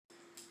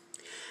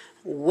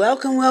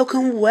Welcome,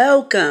 welcome,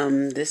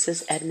 welcome. This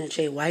is Edna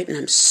J. White, and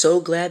I'm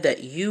so glad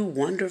that you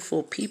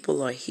wonderful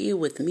people are here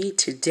with me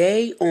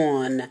today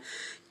on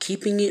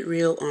Keeping It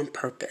Real on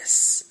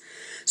Purpose.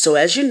 So,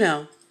 as you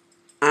know,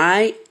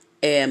 I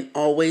am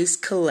always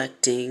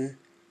collecting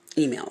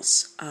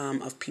emails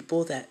of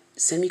people that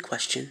send me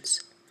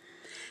questions,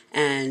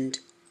 and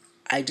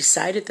I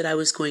decided that I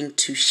was going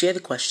to share the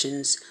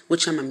questions,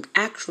 which I'm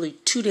actually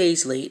 2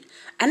 days late,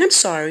 and I'm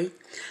sorry.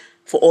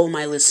 For all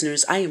my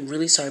listeners, I am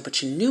really sorry,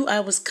 but you knew I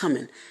was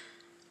coming.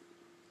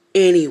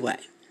 Anyway,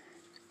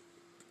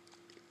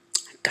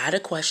 I got a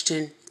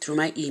question through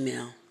my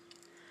email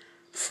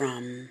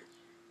from,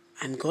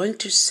 I'm going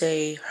to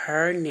say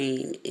her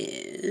name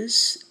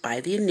is, by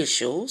the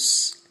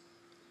initials,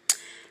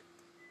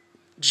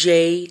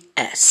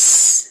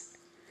 JS.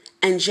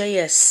 And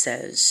JS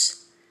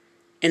says,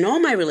 in all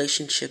my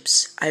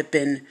relationships, I've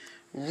been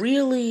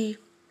really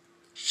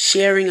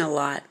sharing a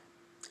lot.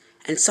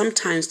 And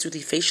sometimes through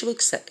the facial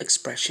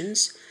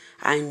expressions,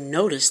 I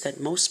notice that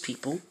most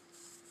people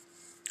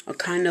are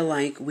kind of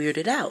like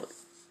weirded out.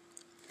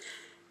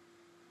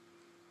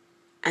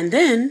 And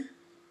then,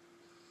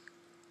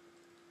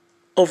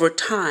 over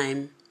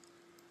time,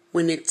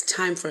 when it's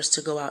time for us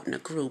to go out in a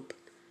group,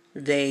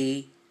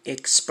 they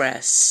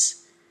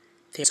express,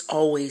 there's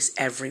always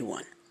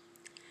everyone.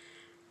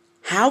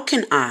 How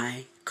can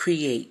I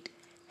create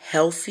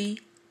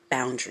healthy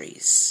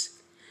boundaries?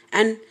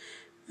 And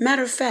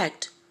matter of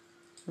fact,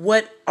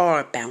 what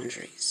are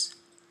boundaries?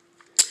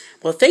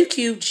 Well, thank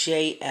you,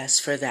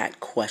 JS, for that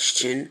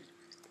question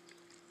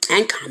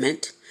and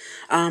comment.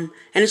 And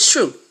it's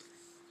true.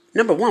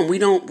 Number one, we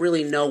don't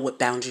really know what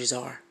boundaries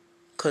are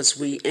because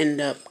we end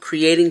up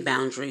creating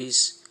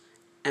boundaries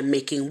and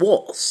making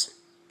walls.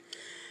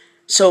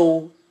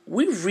 So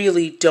we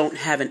really don't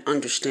have an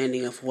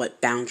understanding of what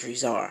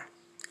boundaries are.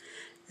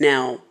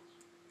 Now,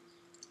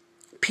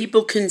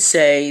 people can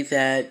say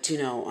that,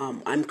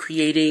 I'm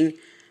creating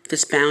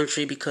this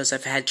boundary because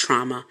I've had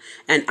trauma,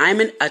 and I'm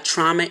a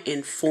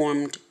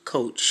trauma-informed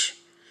coach.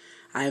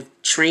 I've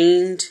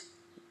trained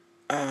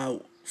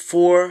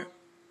for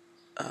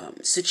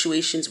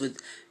situations with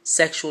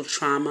sexual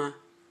trauma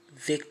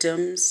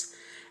victims,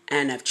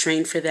 and I've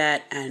trained for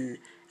that, and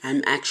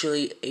I'm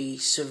actually a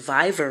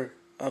survivor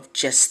of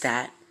just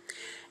that.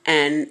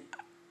 And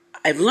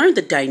I've learned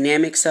the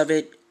dynamics of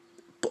it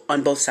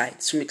on both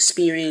sides, from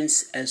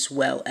experience as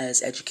well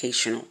as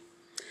educational.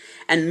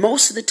 And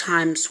most of the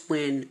times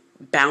when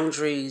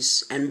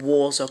boundaries and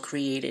walls are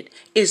created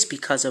is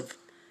because of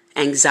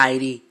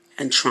anxiety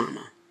and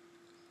trauma.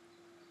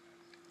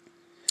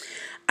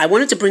 I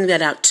wanted to bring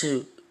that out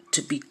to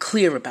be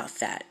clear about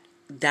that.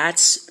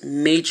 That's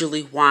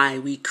majorly why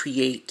we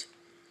create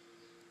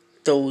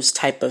those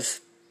type of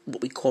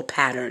what we call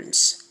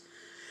patterns.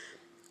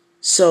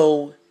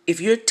 So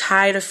if you're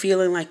tired of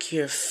feeling like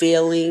you're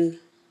failing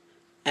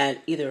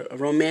at either a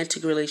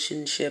romantic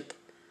relationship,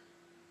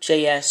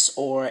 JS,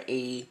 or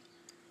a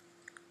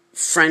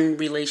friend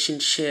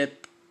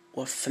relationship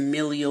or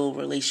familial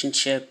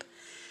relationship,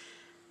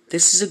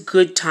 this is a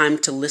good time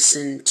to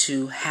listen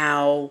to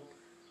how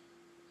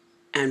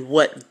and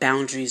what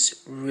boundaries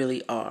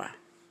really are.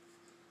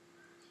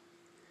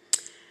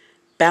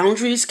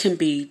 Boundaries can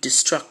be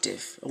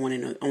destructive. I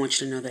want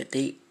you to know that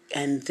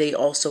they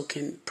also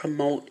can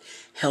promote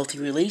healthy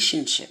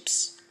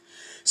relationships.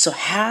 So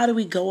how do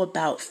we go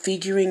about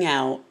figuring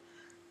out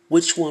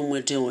which one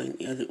we're doing?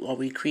 Are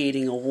we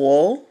creating a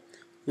wall,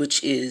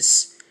 which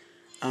is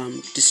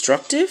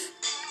destructive,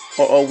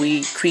 or are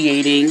we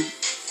creating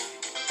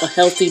a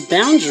healthy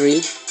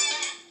boundary,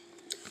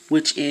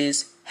 which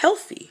is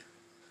healthy?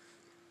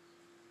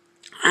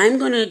 I'm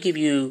going to give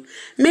you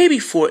maybe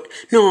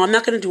I'm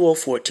not going to do all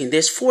 14.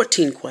 There's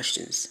 14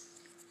 questions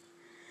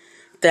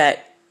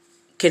that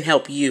can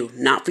help you,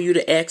 not for you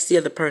to ask the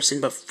other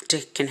person, but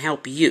can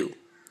help you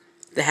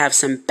to have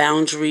some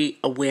boundary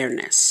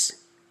awareness.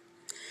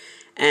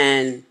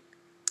 And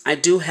I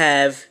do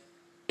have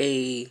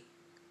a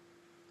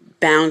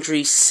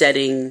boundary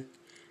setting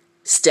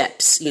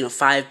steps,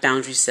 5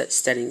 boundary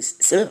setting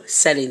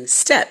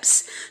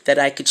steps that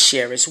I could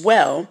share as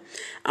well.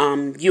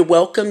 You're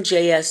welcome,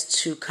 JS,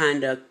 to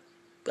kind of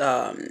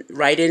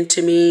write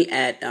into me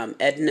at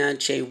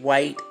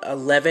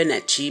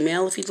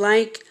ednajwhite11@gmail if you'd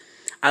like.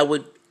 I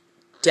would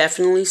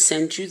definitely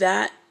send you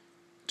that.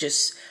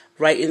 Just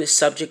write in the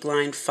subject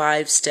line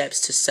 5 steps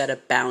to set a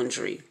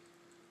boundary.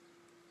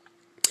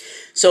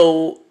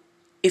 So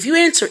if you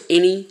answer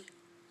any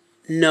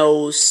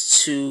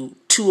no's to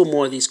 2 or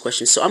more of these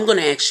questions, so I'm going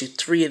to ask you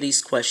 3 of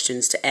these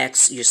questions to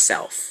ask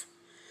yourself.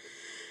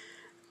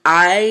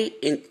 I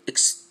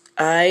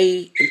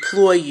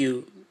implore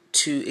you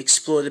to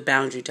explore the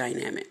boundary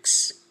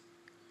dynamics.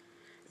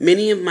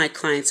 Many of my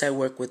clients I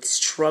work with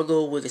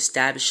struggle with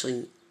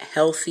establishing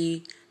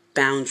healthy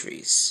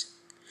boundaries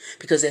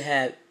because they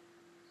have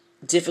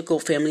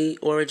difficult family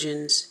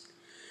origins,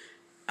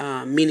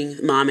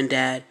 meaning mom and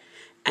dad,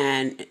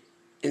 and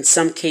in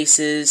some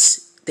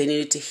cases they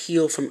needed to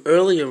heal from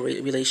earlier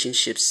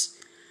relationships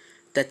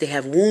that they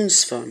have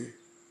wounds from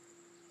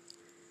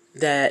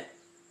that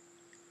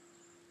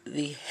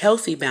the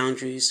healthy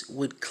boundaries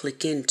would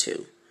click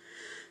into.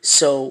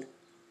 So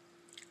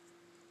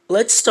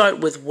let's start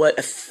with what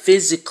a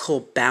physical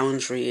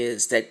boundary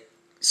is that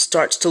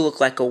starts to look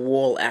like a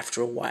wall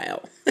after a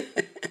while.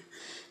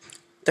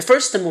 The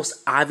first and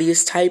most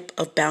obvious type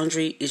of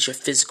boundary is your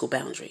physical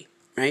boundary,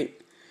 right?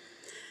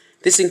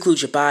 This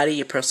includes your body,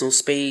 your personal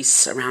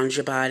space around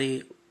your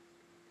body,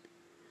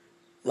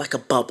 like a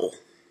bubble.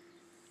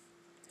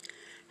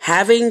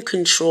 Having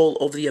control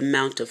over the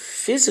amount of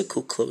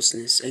physical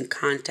closeness and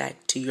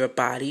contact to your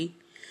body,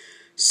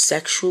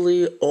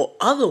 sexually or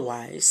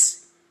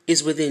otherwise,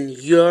 is within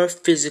your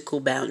physical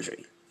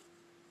boundary.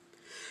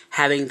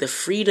 Having the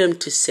freedom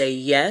to say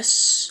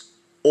yes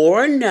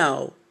or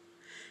no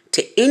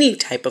to any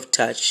type of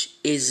touch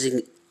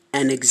is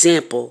an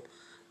example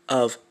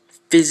of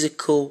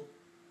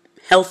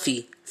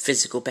healthy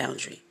physical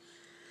boundary.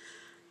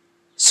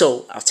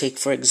 So I'll take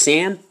for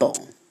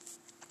example,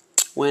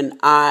 when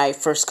I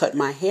first cut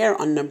my hair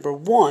on number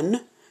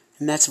 1,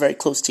 and that's very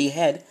close to your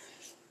head,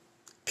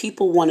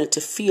 people wanted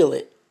to feel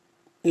it,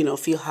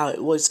 feel how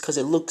it was because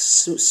it looks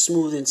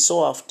smooth and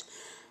soft.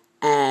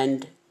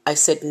 And I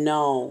said,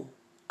 no,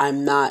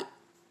 I'm not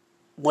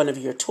one of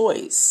your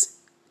toys.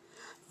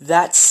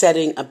 That's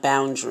setting a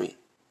boundary.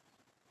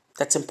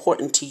 That's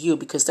important to you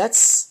because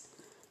that's,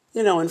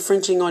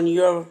 infringing on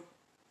your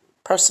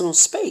personal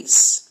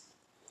space.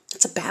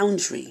 It's a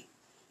boundary.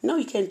 No,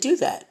 you can't do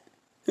that,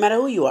 no matter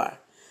who you are.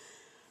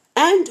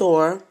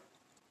 Or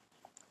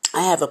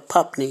I have a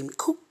pup named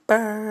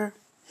Cooper.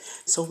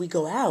 So we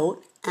go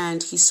out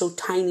and he's so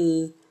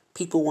tiny,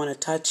 people want to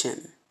touch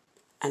him.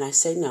 And I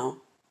say no,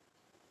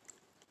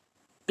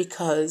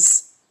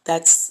 because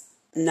that's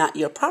not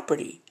your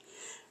property.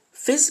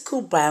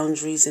 Physical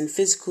boundaries and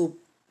physical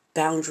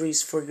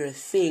boundaries for your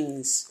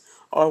things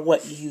are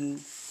what you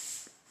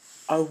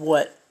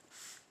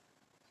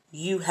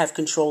have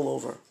control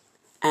over.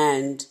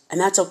 And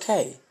that's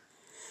okay.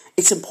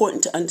 It's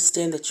important to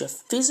understand that your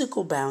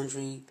physical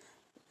boundary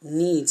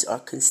needs are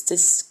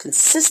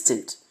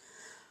consistent.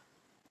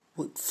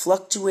 With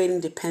fluctuating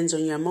depends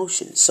on your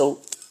emotions.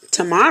 So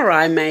tomorrow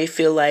I may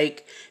feel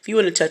like if you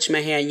want to touch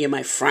my hair and you're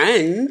my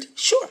friend,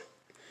 sure.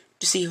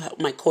 To see how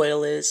my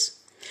coil is.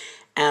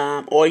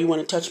 Or you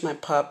want to touch my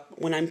pup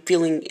when I'm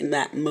feeling in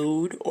that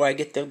mood or I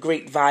get the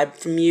great vibe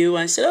from you.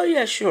 I said, oh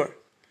yeah, sure.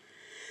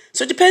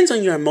 So it depends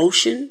on your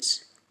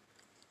emotions,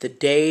 the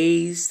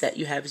days that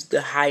you have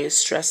the highest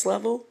stress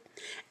level,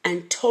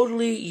 and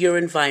totally your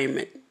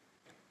environment.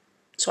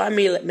 So I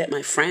may let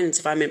my friends,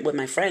 if I'm with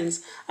my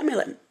friends, I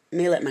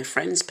may let my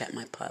friends pet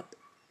my pup.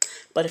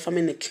 But if I'm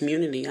in the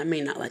community, I may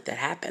not let that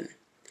happen.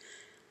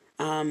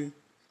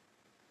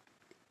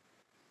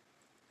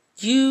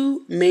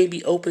 You may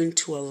be open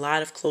to a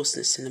lot of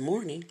closeness in the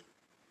morning,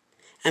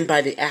 and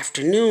by the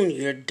afternoon,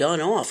 you're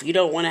done off. You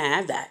don't want to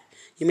have that.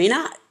 You may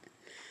not.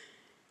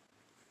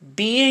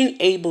 Being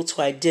able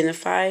to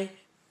identify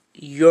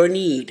your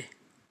need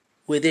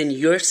within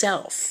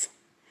yourself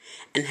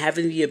and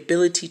having the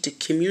ability to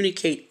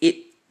communicate it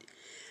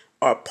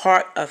are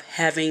part of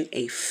having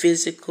a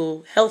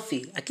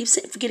healthy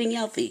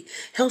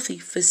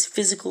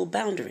physical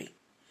boundary.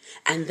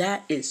 And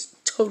that is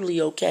totally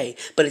okay.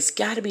 But it's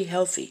got to be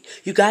healthy.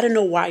 You got to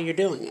know why you're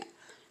doing it.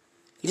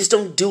 You just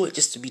don't do it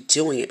just to be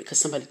doing it because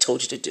somebody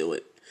told you to do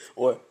it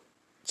or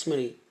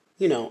somebody,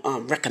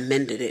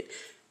 recommended it.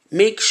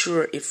 Make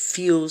sure it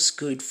feels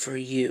good for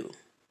you.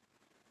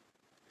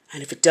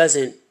 And if it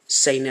doesn't,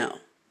 say no.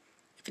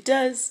 If it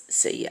does,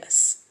 say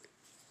yes.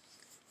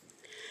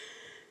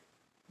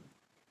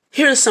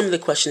 Here are some of the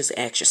questions to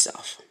ask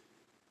yourself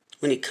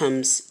when it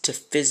comes to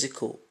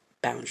physical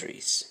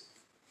boundaries.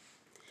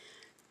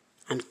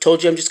 I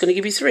told you I'm just going to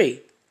give you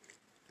 3.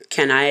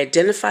 Can I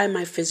identify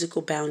my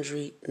physical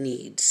boundary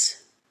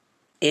needs?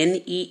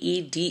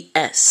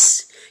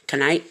 NEEDS.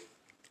 Can I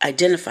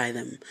identify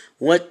them?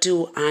 What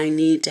do I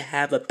need to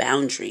have a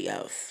boundary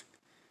of?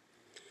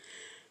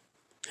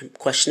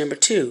 Question number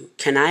 2.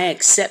 Can I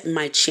accept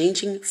my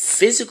changing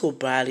physical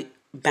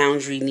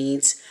boundary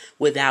needs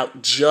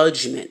without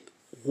judgment?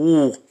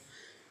 Ooh.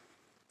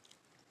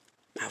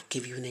 I'll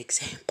give you an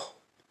example.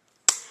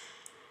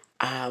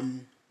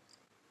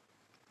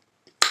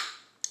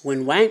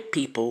 When white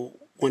people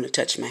want to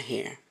touch my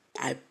hair,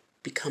 I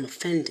become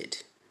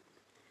offended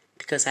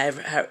because I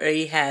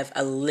already have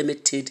a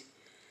limited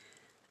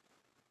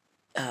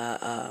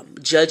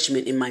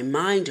judgment in my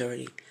mind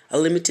already, a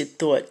limited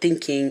thought,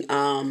 thinking,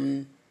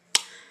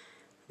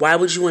 why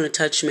would you want to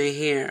touch my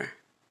hair?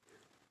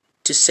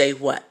 To say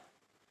what?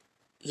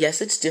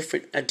 Yes, it's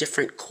different, a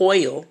different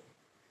coil.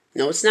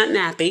 No, it's not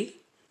nappy.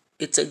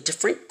 It's a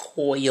different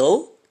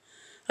coil,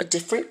 a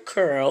different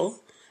curl,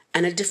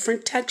 and a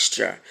different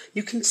texture.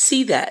 You can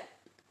see that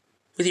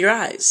with your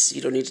eyes.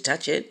 You don't need to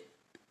touch it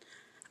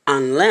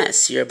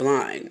unless you're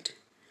blind.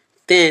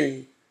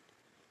 Then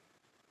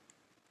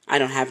I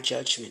don't have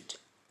judgment.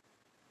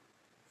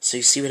 So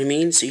you see what I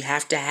mean? So you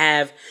have to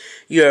have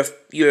your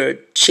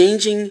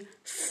changing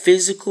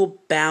physical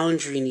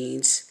boundary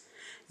needs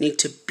need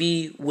to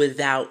be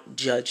without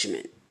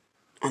judgment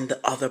on the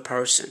other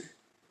person.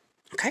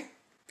 Okay?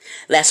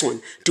 Last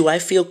one. Do I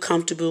feel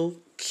comfortable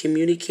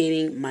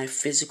communicating my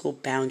physical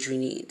boundary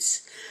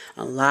needs?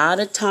 A lot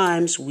of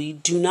times we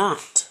do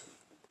not.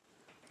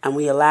 And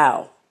we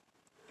allow.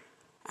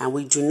 And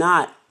we do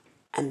not.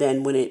 And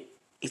then when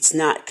it's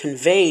not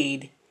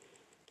conveyed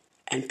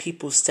and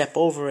people step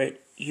over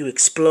it, you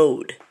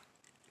explode.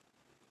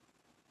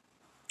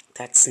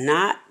 That's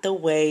not the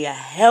way a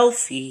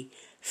healthy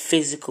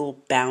physical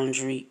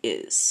boundary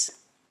is.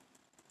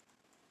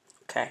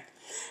 Okay.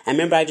 And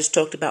remember I just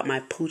talked about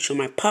my pooch or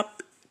my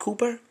pup,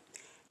 Cooper?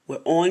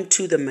 We're on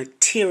to the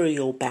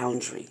material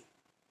boundary.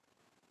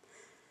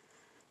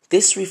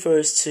 This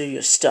refers to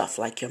your stuff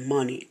like your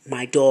money,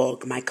 my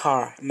dog, my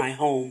car, my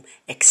home,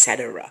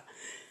 etc.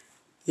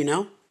 You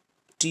know?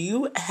 Do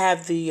you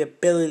have the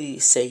ability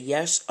to say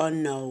yes or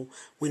no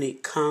when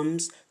it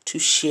comes to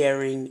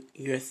sharing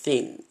your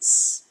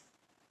things?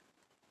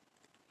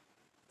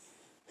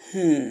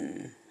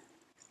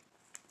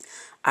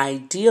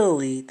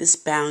 Ideally, this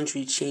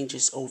boundary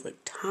changes over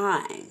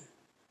time.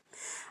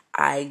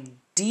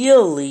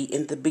 Ideally,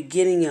 in the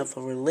beginning of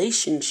a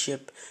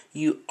relationship,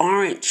 you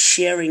aren't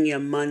sharing your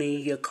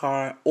money, your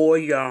car, or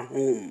your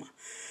home.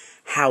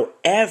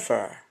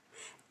 However,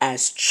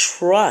 as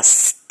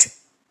trust,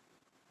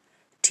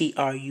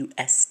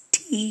 Trust,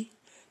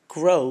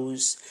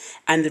 grows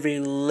and the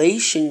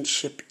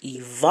relationship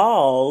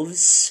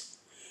evolves,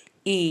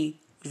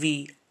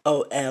 Evolves,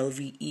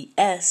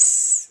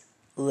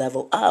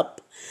 level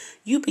up,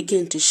 you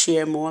begin to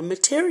share more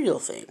material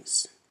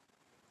things.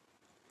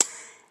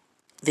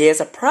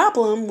 There's a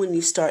problem when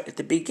you start at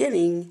the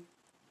beginning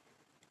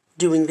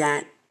doing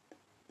that,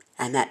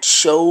 and that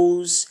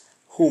shows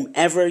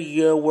whomever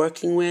you're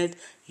working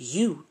with,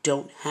 you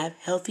don't have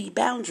healthy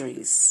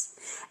boundaries.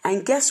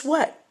 And guess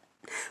what?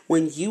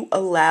 When you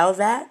allow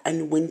that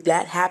and when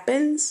that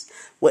happens,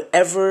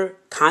 whatever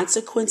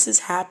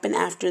consequences happen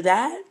after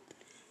that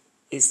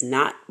is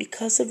not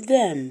because of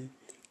them.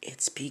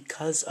 It's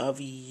because of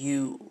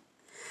you.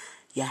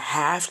 You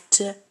have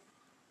to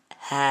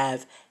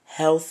have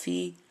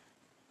healthy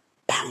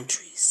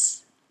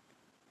boundaries.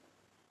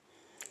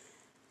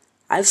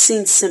 I've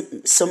seen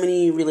so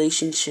many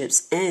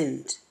relationships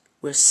end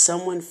where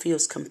someone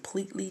feels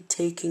completely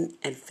taken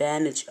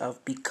advantage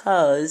of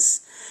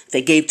because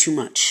they gave too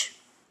much.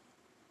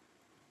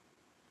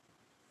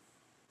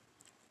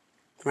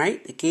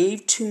 Right? They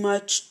gave too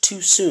much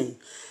too soon.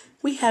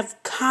 We have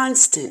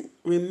constant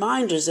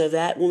reminders of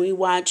that when we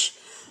watch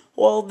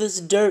all this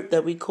dirt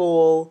that we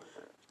call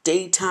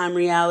daytime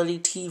reality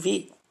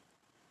TV.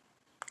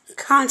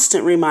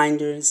 Constant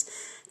reminders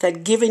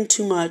that giving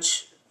too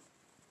much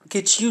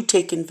gets you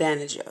taken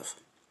advantage of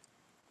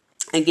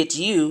and gets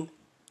you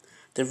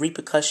the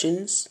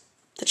repercussions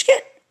that you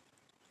get.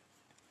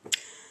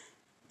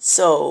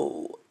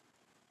 So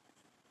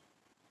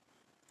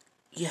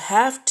you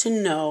have to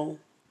know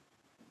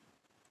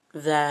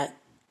that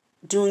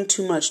doing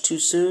too much too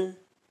soon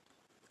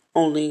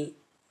only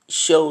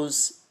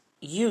shows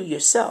you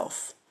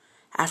yourself.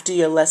 After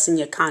your lesson,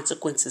 your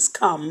consequences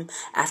come.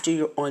 After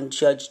you're on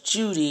Judge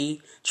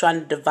Judy trying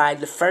to divide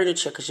the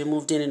furniture because you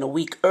moved in a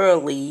week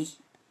early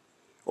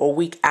or a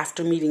week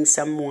after meeting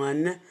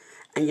someone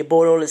and you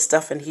bought all this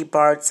stuff and he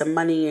borrowed some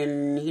money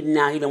and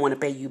now he don't want to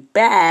pay you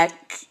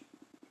back,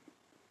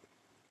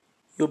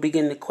 you'll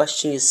begin to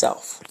question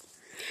yourself.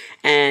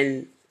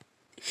 And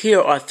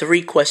here are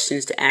 3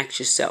 questions to ask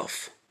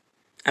yourself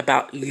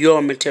about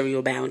your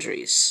material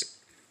boundaries.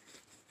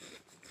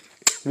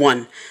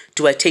 1,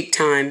 do I take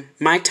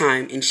my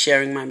time in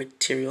sharing my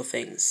material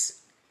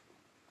things?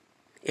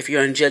 If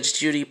you're on Judge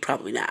Judy,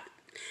 probably not.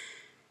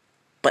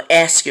 But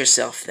ask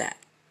yourself that.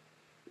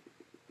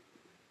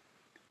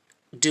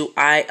 Do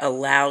I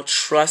allow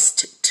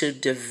trust to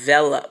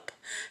develop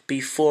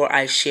before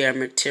I share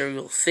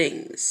material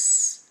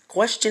things?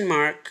 Question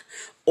mark.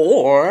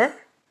 Or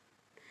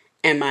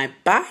am I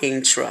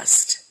buying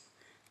trust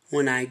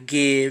when I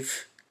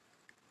give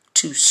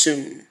too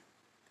soon?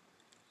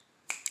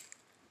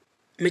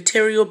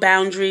 Material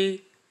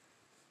boundary.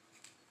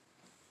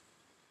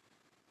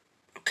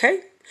 Okay?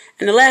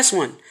 And the last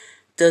one.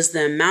 Does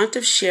the amount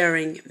of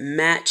sharing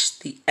match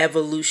the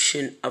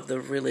evolution of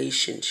the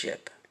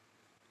relationship?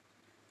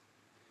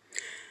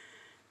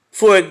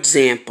 For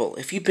example,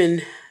 if you've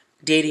been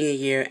dating a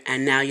year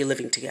and now you're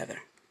living together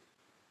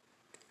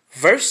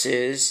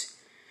versus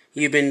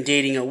you've been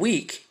dating a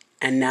week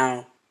and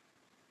now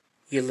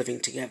you're living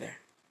together.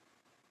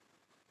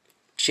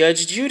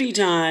 Judge Judy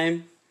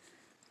time.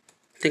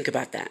 Think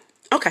about that.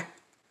 Okay.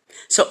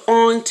 So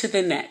on to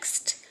the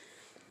next.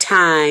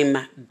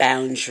 Time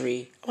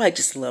boundary. Oh, I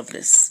just love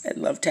this. I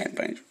love time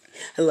boundary.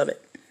 I love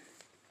it.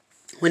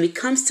 When it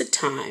comes to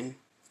time,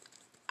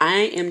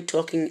 I am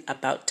talking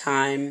about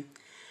time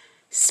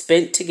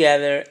spent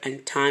together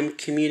and time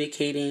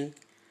communicating,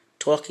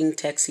 talking,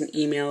 texting,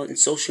 email, and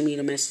social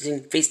media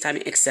messaging,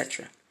 FaceTiming,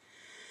 etc.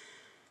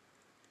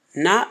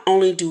 Not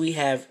only do we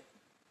have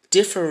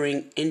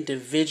differing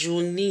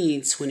individual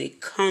needs when it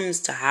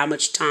comes to how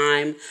much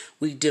time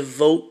we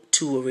devote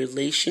to a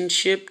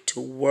relationship,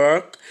 to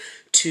work,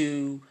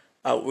 to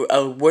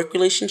a work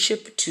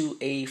relationship to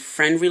a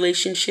friend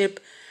relationship,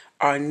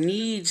 our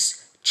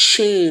needs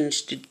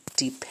change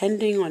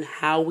depending on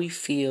how we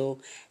feel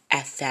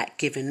at that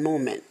given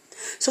moment.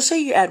 So say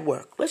you're at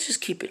work. Let's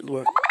just keep it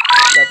work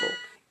level.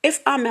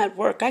 If I'm at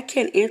work, I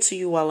can't answer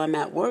you while I'm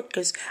at work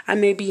because I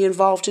may be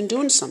involved in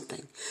doing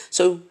something.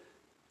 So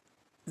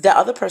the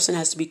other person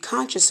has to be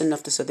conscious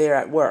enough to say they're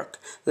at work.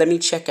 Let me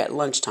check at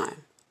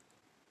lunchtime.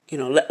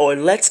 Or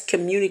let's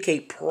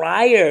communicate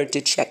prior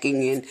to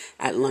checking in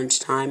at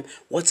lunchtime.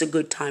 What's a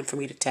good time for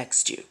me to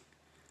text you?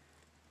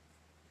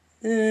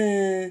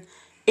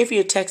 If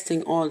you're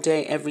texting all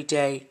day, every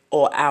day,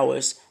 all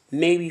hours,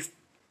 maybe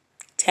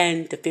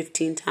 10 to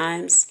 15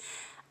 times,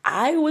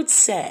 I would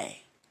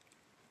say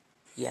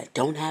you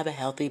don't have a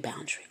healthy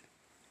boundary.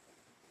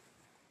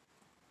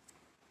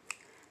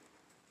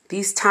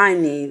 These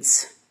time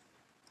needs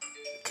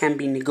can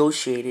be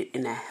negotiated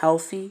in a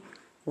healthy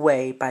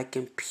way by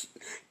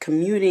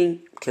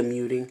commuting.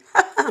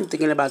 I'm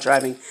thinking about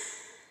driving.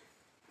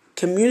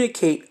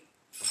 Communicating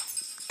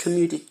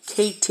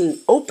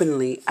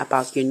openly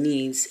about your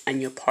needs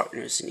and your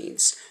partner's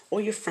needs,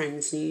 or your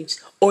friend's needs,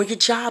 or your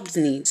job's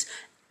needs.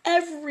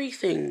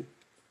 Everything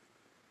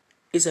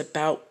is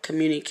about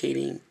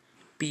communicating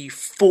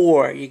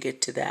before you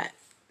get to that.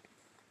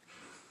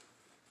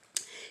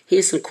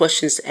 Here's some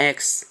questions to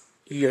ask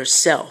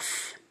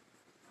yourself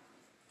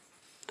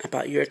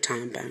about your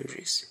time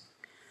boundaries.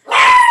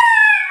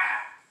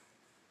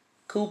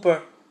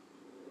 Cooper.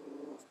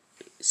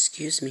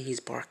 Excuse me, he's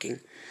barking.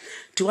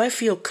 Do I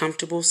feel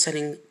comfortable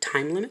setting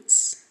time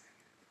limits?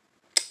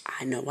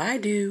 I know I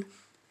do.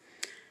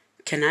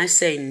 Can I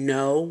say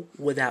no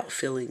without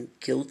feeling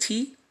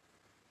guilty?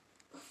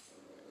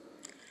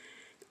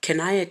 Can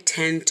I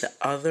attend to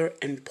other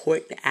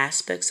important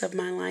aspects of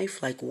my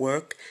life, like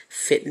work,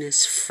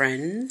 fitness,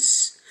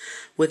 friends,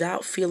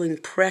 without feeling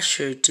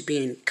pressured to be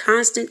in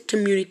constant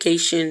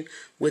communication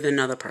with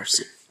another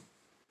person?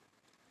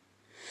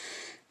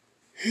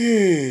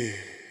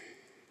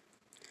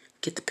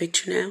 Get the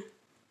picture now?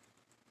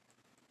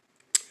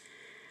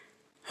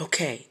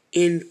 Okay,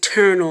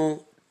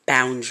 internal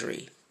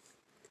boundary.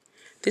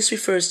 This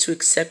refers to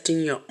accepting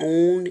your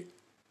own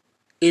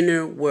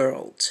inner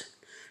world,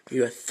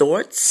 your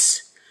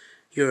thoughts,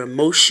 your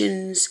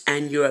emotions,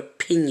 and your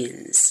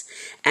opinions,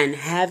 and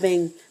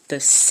having the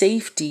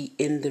safety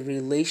in the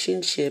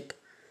relationship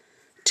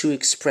to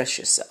express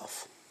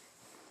yourself.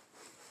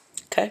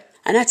 Okay?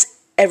 And that's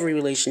every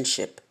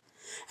relationship.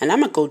 And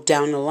I'm going to go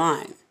down the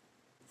line.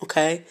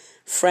 Okay?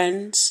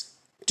 Friends,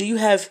 do you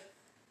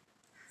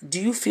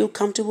feel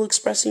comfortable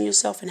expressing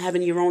yourself and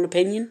having your own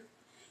opinion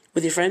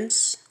with your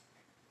friends?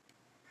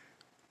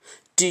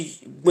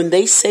 When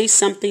they say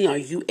something, are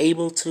you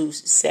able to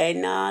say,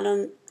 "No, I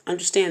don't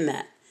understand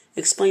that.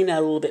 Explain that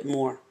a little bit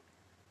more"?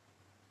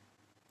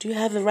 Do you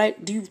have the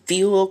right? Do you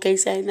feel okay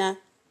saying that?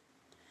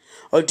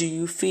 Or do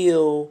you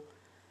feel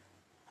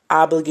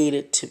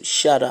obligated to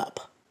shut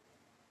up?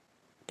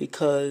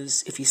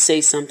 Because if you say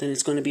something,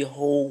 it's going to be a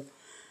whole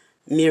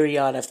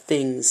myriad of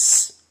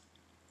things.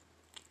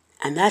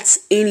 And that's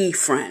any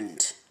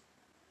friend.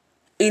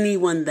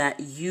 Anyone that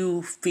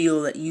you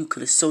feel that you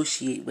could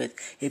associate with.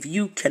 If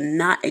you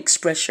cannot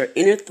express your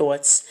inner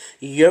thoughts,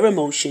 your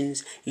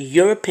emotions,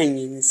 your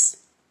opinions,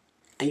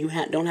 and you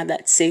don't have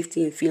that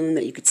safety and feeling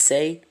that you could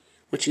say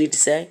what you need to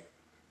say,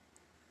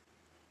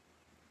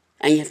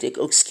 and you have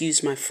to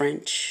excuse my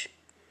French,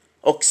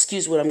 or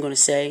excuse what I'm going to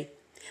say,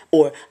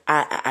 or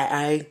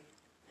I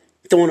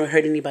don't want to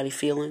hurt anybody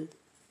feeling.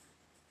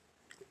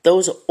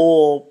 Those are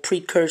all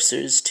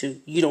precursors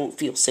to you don't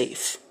feel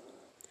safe.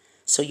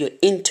 So your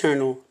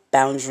internal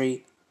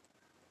boundary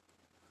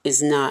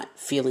is not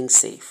feeling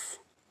safe.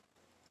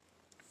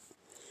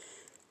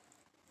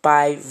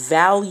 By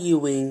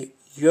valuing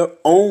your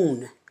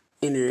own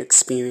inner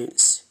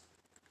experience,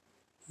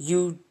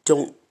 you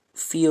don't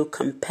feel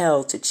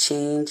compelled to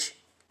change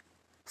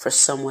for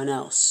someone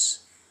else.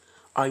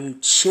 Are you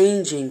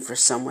changing for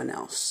someone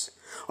else?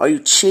 Are you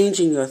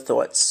changing your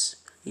thoughts?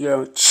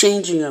 You're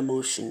changing your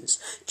emotions,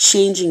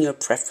 changing your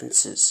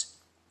preferences.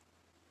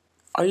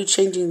 Are you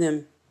changing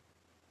them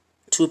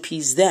to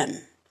appease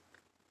them,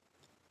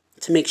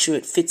 to make sure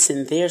it fits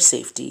in their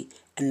safety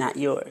and not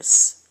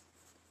yours?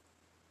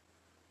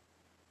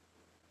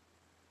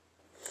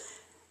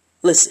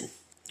 Listen,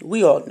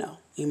 we all know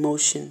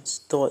emotions,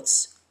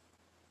 thoughts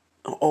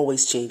are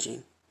always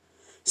changing.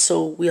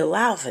 So we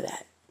allow for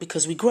that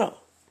because we grow.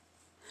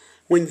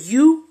 When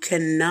you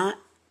cannot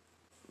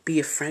be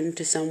a friend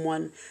to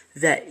someone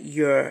that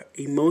your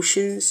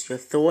emotions, your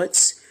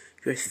thoughts,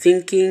 your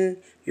thinking,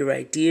 your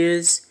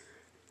ideas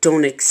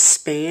don't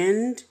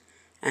expand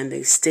and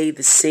they stay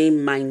the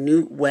same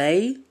minute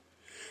way,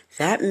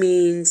 that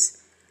means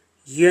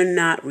you're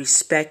not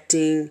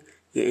respecting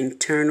your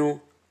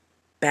internal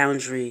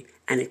boundary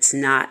and it's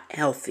not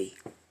healthy.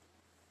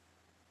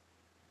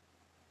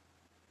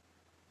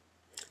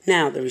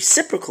 Now, the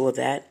reciprocal of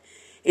that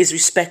is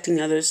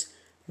respecting others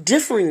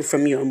differing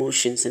from your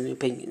emotions and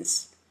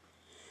opinions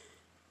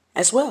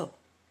as well.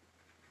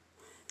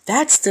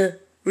 That's the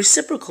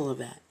reciprocal of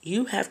that.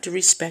 you have to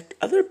respect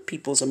other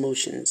people's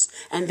emotions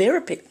and their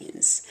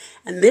opinions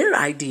and their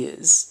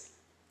ideas.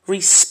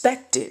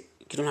 Respect it.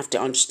 You don't have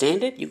to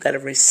understand it. You got to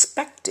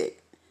respect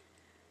it.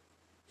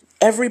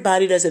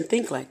 Everybody doesn't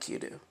think like you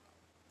do.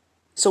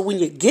 So when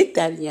you get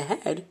that in your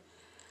head,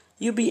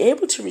 you'll be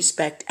able to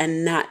respect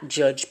and not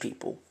judge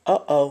people.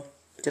 Uh-oh.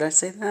 Did I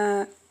say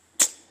that?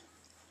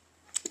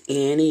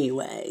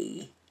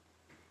 Anyway,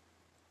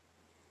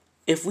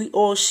 if we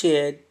all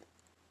shared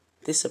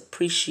this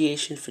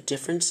appreciation for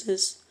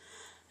differences,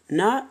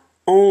 not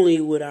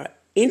only would our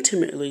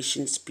intimate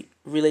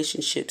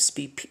relationships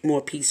be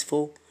more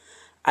peaceful,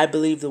 I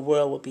believe the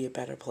world would be a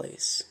better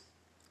place.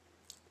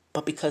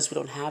 But because we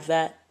don't have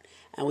that,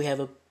 and we have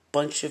a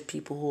bunch of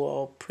people who are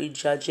all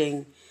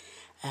prejudging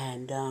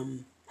and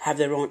have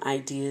their own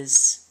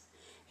ideas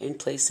in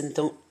place and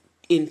don't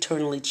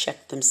internally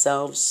check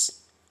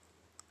themselves,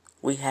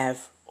 we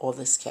have all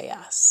this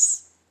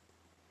chaos.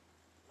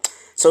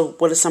 So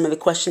what are some of the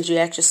questions you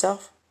ask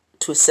yourself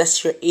to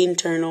assess your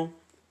internal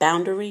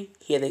boundary?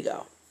 Here they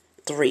go.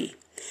 3,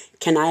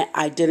 can I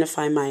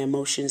identify my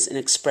emotions and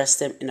express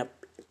them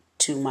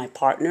to my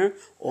partner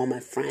or my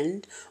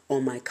friend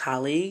or my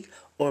colleague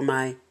or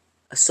my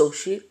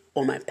associate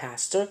or my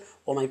pastor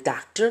or my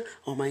doctor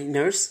or my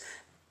nurse?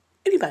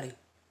 Anybody.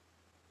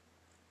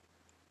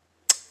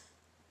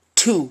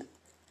 2,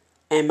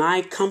 am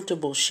I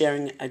comfortable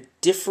sharing a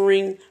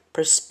differing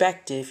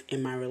perspective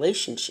in my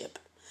relationship?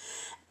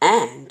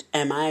 And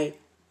am I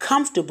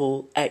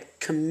comfortable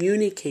at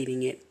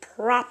communicating it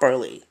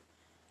properly?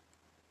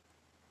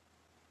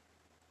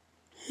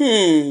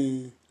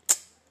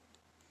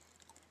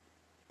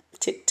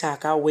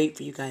 TikTok, I'll wait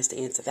for you guys to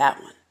answer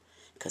that one,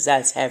 because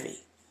that's heavy.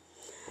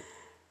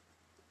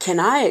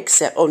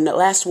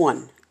 Last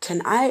one.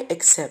 Can I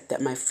accept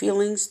that my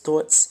feelings,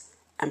 thoughts,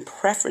 and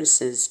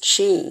preferences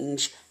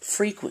change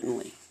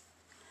frequently?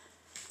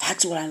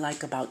 That's what I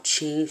like about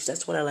change.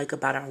 That's what I like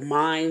about our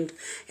mind,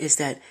 is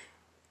that,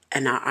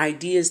 and our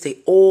ideas, they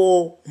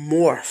all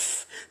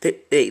morph. They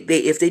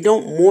if they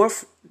don't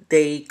morph,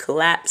 they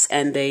collapse,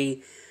 and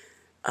they,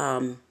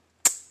 I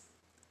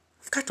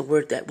forgot the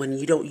word, that when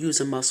you don't use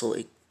a muscle,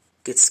 it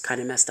gets kind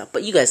of messed up.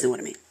 But you guys know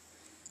what I mean.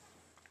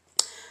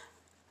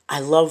 I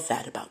love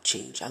that about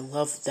change. I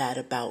love that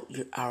about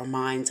our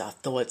minds, our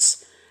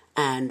thoughts.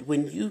 And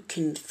when you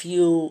can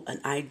feel an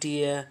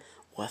idea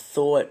or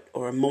thought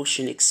or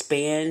emotion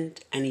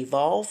expand and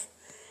evolve,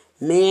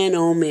 man,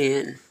 oh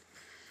man,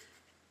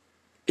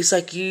 it's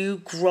like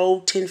you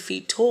grow 10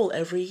 feet tall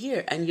every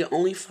year and you're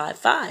only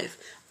 5'5".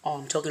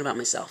 Oh, I'm talking about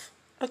myself.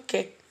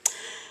 Okay.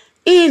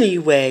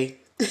 Anyway,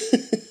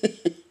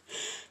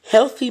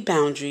 healthy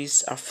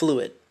boundaries are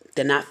fluid.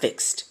 They're not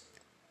fixed,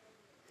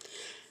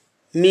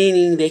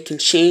 meaning they can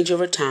change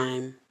over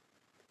time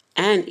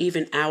and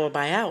even hour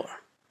by hour.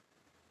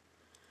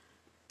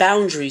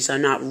 Boundaries are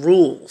not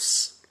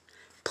rules.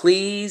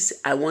 Please,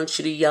 I want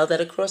you to yell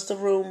that across the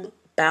room.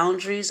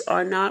 Boundaries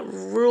are not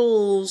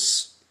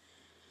rules.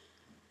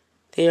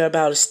 They are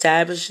about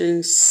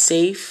establishing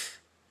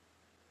safe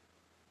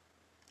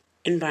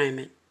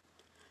environment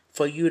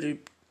for you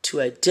to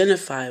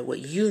identify what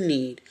you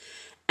need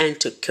and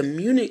to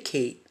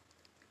communicate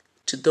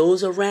to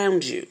those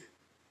around you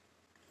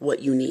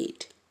what you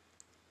need.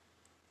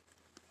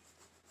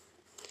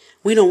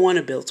 We don't want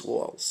to build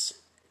walls.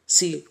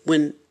 See,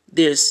 when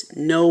there's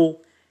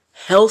no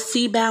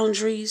healthy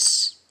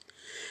boundaries,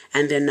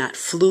 and they're not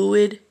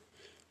fluid,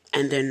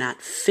 and they're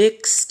not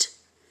fixed,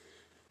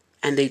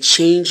 and they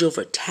change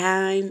over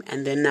time,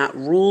 and they're not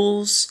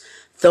rules,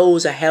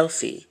 those are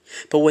healthy.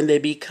 But when they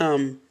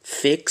become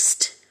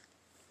fixed,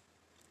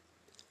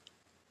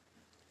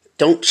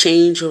 don't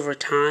change over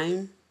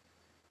time,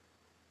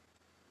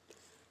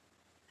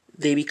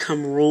 they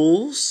become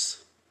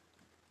rules,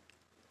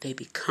 they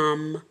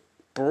become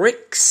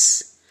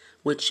bricks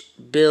which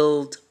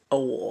build a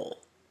wall.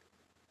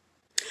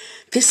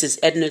 This is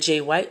Edna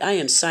J. White. I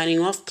am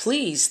signing off.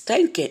 Please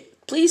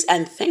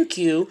and thank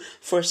you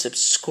for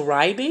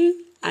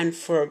subscribing and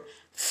for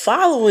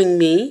following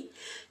me.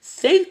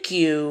 Thank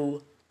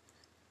you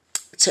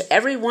to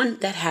everyone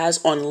that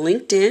has on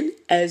LinkedIn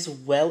as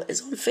well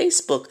as on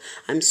Facebook.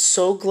 I'm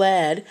so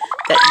glad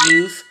that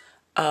you've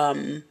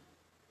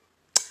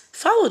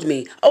followed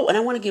me. Oh, and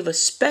I want to give a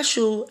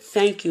special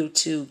thank you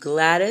to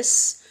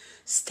Gladys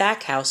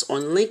Stackhouse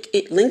on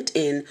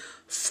LinkedIn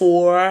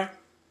for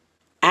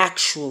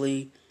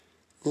actually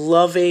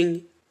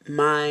loving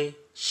my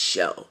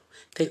show.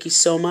 Thank you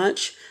so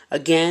much.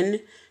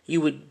 Again,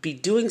 you would be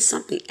doing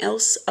something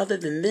else other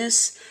than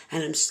this,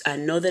 and I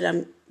know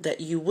that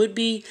you would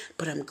be,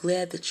 but I'm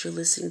glad that you're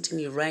listening to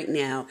me right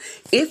now.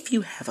 If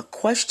you have a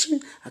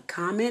question, a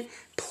comment,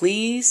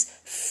 please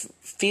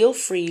feel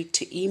free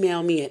to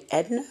email me at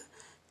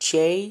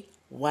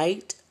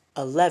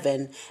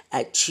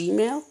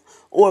ednajwhite11@gmail.com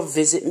or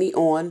visit me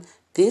on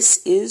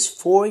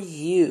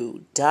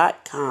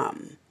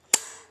thisisforyou.com.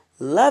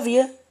 Love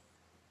you.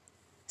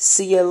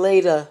 See you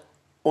later,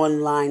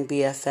 online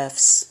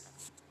BFFs.